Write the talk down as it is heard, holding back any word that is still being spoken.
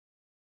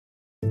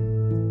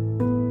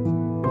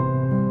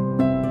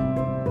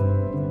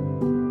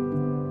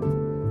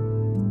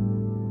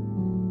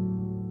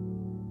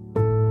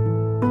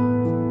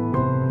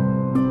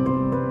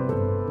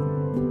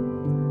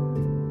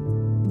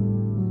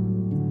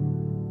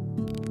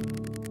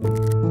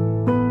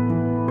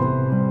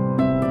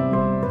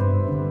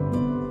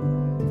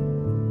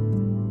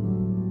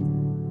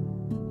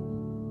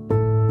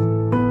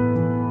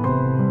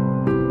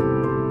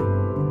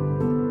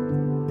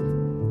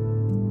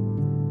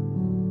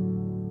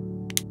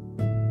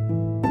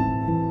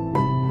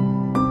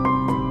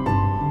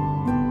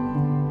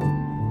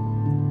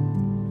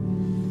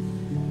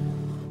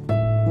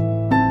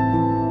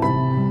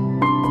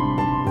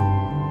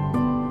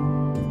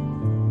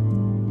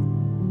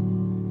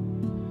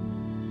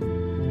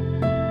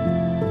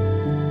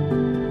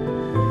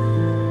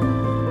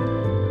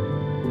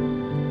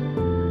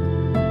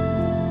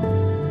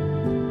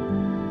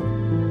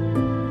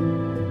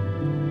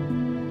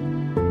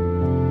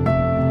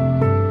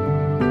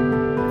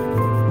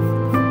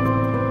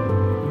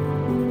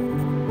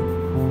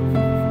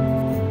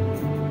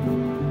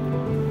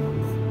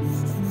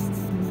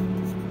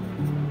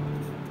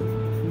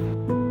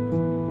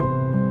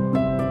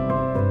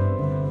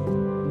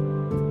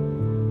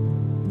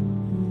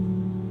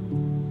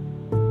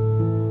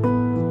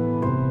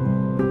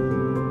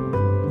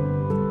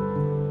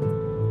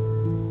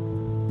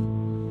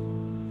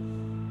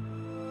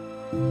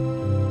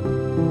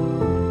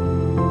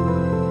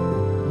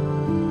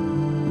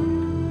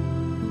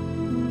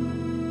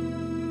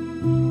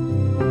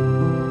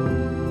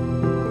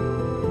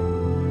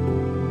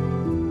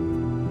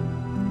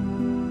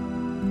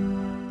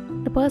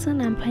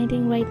person I'm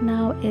painting right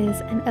now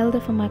is an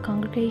elder from my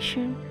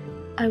congregation.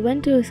 I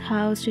went to his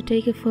house to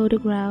take a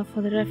photograph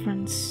for the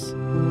reference.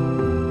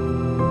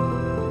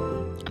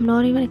 I'm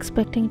not even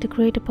expecting to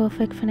create a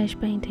perfect finished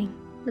painting.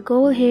 The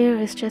goal here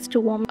is just to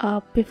warm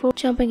up before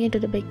jumping into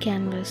the big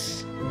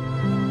canvas.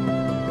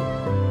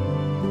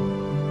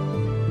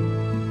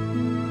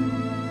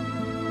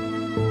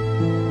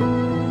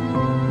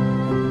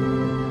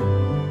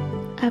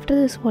 After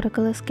this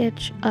watercolor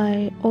sketch,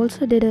 I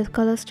also did a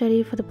color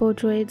study for the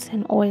portraits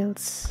and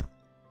oils.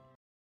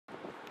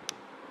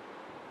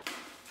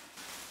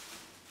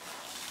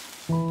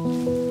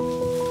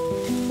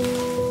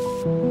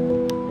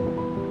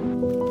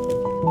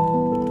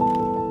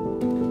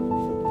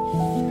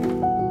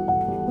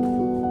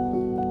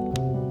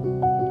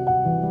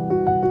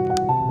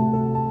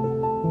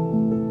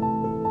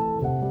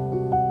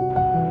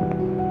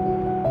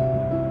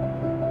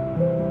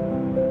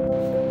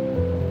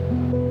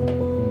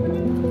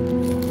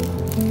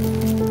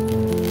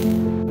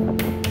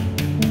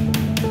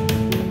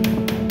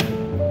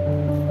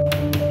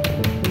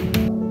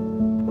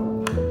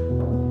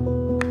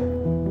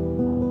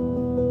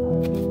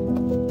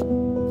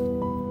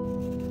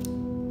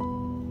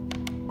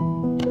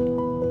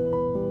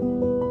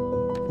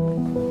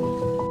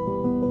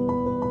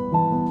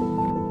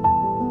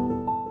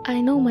 I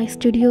know my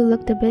studio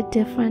looked a bit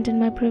different in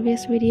my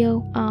previous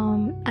video.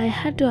 I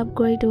had to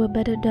upgrade to a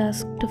better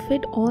desk to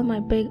fit all my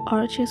big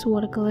Arches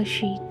watercolor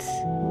sheets.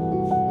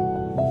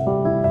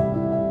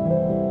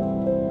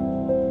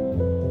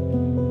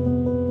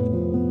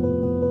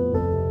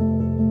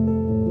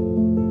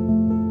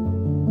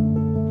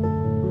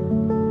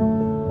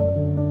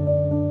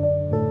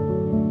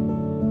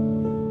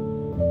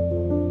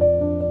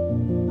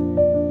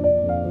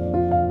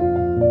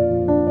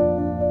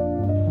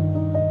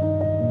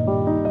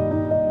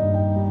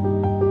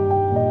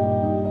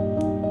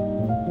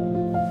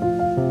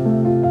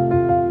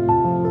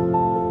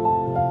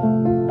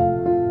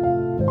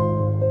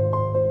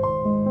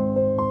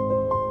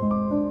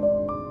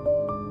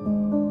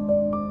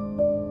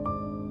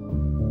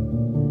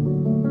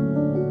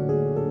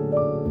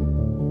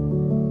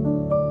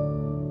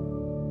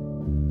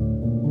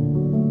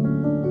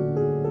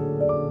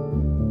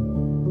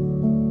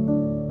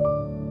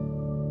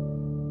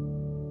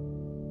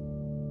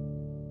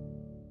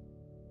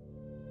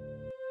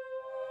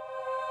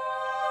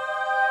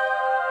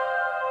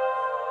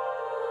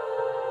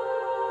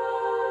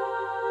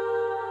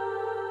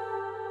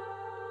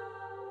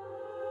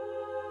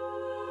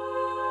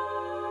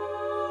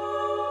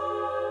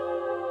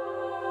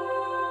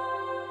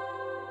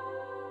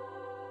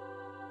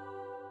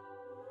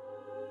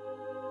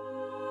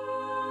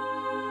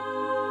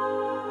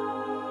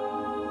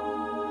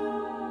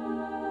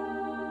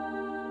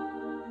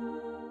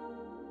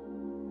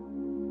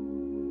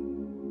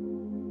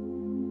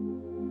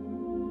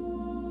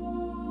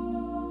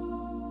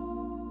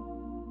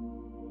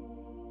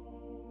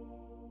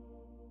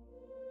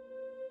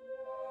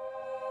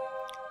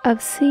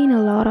 I've seen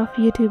a lot of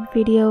YouTube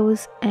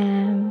videos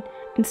and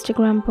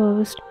Instagram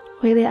posts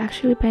where they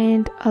actually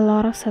paint a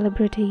lot of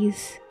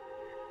celebrities.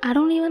 I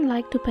don't even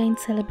like to paint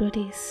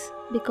celebrities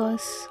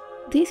because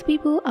these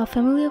people are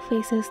familiar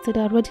faces that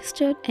are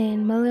registered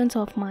in millions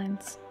of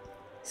minds.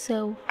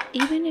 So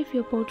even if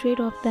your portrait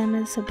of them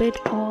is a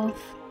bit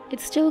off,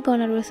 it's still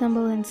gonna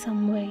resemble in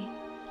some way.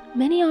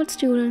 Many art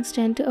students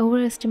tend to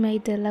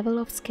overestimate their level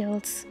of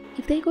skills.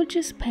 If they could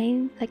just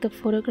paint like a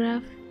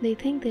photograph, they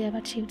think they have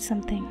achieved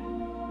something.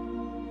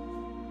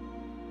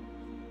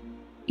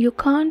 You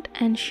can't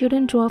and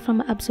shouldn't draw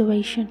from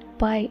observation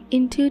by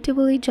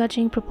intuitively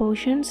judging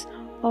proportions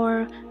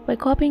or by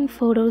copying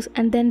photos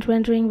and then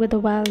rendering with the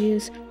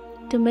values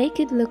to make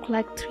it look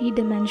like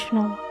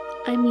three-dimensional.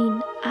 I mean,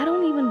 I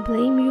don't even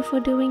blame you for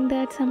doing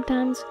that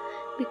sometimes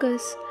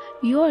because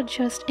you are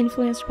just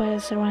influenced by your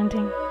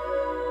surrounding.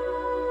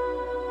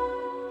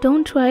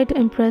 Don't try to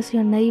impress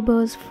your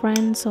neighbors,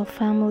 friends, or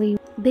family.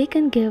 They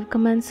can give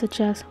comments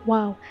such as,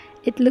 "Wow,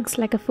 it looks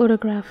like a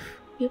photograph.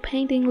 Your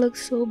painting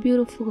looks so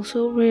beautiful,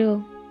 so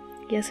real."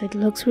 Yes, it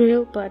looks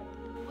real, but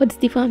what's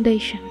the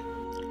foundation?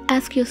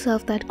 Ask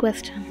yourself that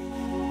question.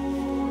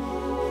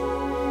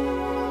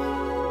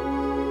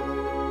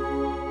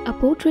 A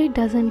portrait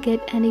doesn't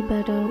get any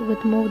better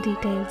with more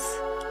details.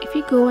 If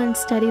you go and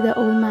study the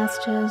old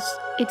masters,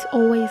 it's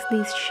always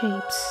these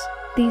shapes,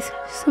 these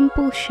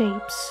simple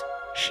shapes.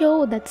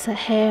 Sure, that's a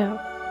hair,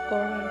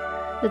 or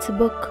that's a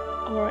book,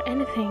 or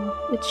anything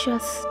with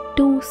just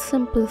two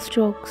simple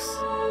strokes.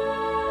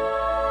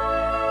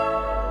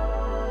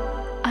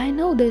 I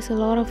know there's a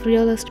lot of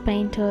realist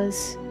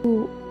painters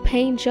who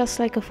paint just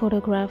like a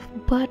photograph,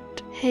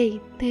 but hey,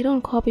 they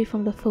don't copy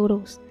from the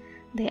photos.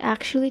 They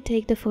actually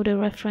take the photo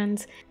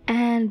reference,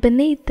 and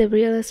beneath the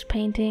realist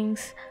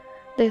paintings,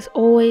 there's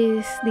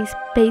always these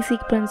basic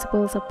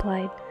principles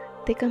applied.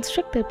 They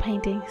construct their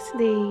paintings,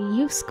 they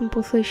use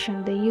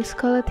composition, they use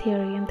color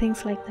theory and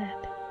things like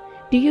that.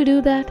 Do you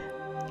do that?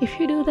 If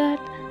you do that,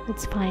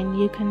 that's fine,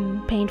 you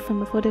can paint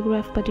from a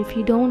photograph, but if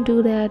you don't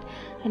do that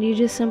and you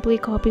just simply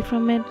copy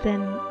from it,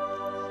 then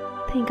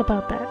Think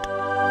about that.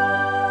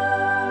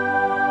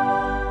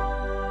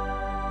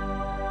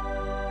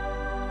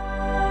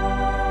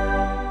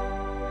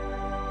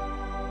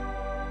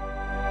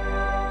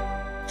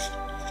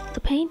 The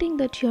painting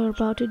that you're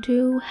about to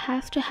do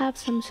has to have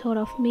some sort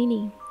of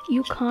meaning.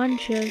 You can't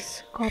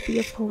just copy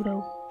a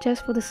photo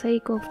just for the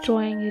sake of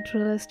drawing it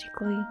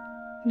realistically.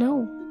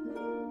 No.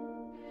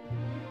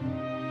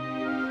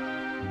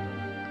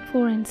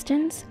 For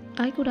instance,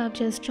 I could have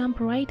just jumped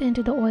right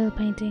into the oil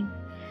painting.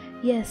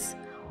 Yes,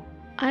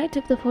 I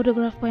took the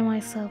photograph by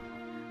myself,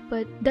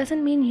 but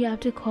doesn't mean you have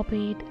to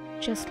copy it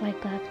just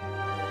like that.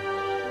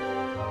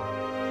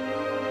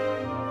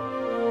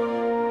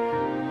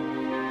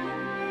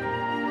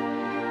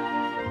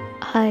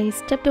 I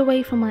stepped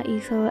away from my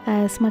easel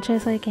as much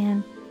as I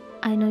can.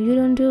 I know you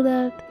don't do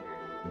that,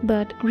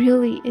 but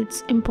really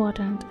it's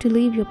important to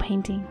leave your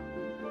painting.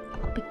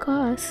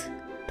 Because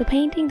the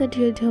painting that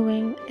you're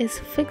doing is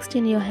fixed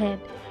in your head,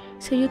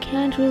 so you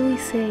can't really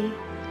say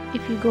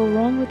if you go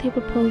wrong with your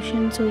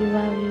proportions or your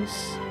values.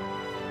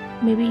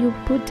 Maybe you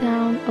put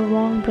down a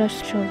wrong brush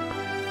stroke.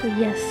 So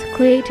yes,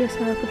 create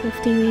yourself a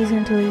 50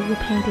 reason to leave your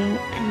painting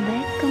and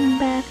then come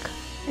back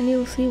and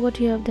you'll see what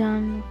you have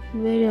done,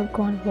 where you have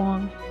gone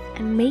wrong.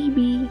 And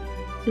maybe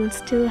you'll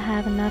still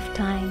have enough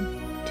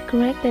time to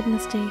correct that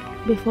mistake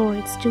before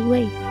it's too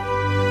late.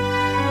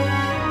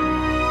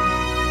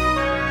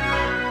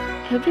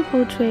 Every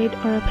portrait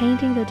or a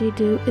painting that you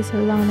do is a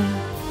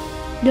learning.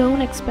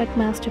 Don't expect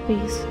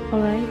masterpiece,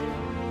 alright?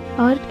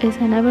 Art is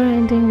a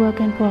never-ending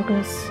work in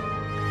progress.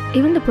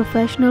 Even the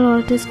professional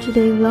artists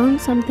today learn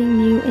something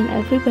new in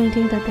every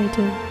painting that they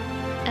do.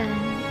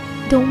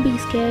 And don't be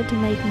scared to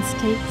make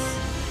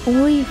mistakes.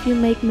 Only if you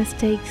make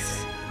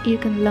mistakes, you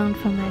can learn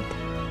from it.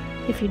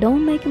 If you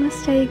don't make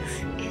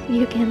mistakes,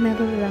 you can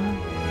never learn.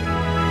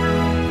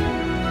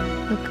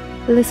 Look,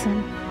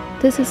 listen,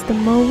 this is the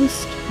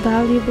most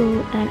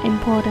valuable and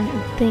important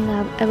thing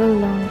I've ever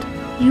learned.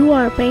 You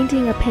are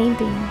painting a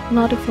painting,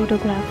 not a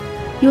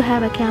photograph. You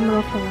have a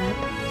camera for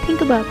that.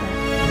 Think about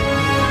that.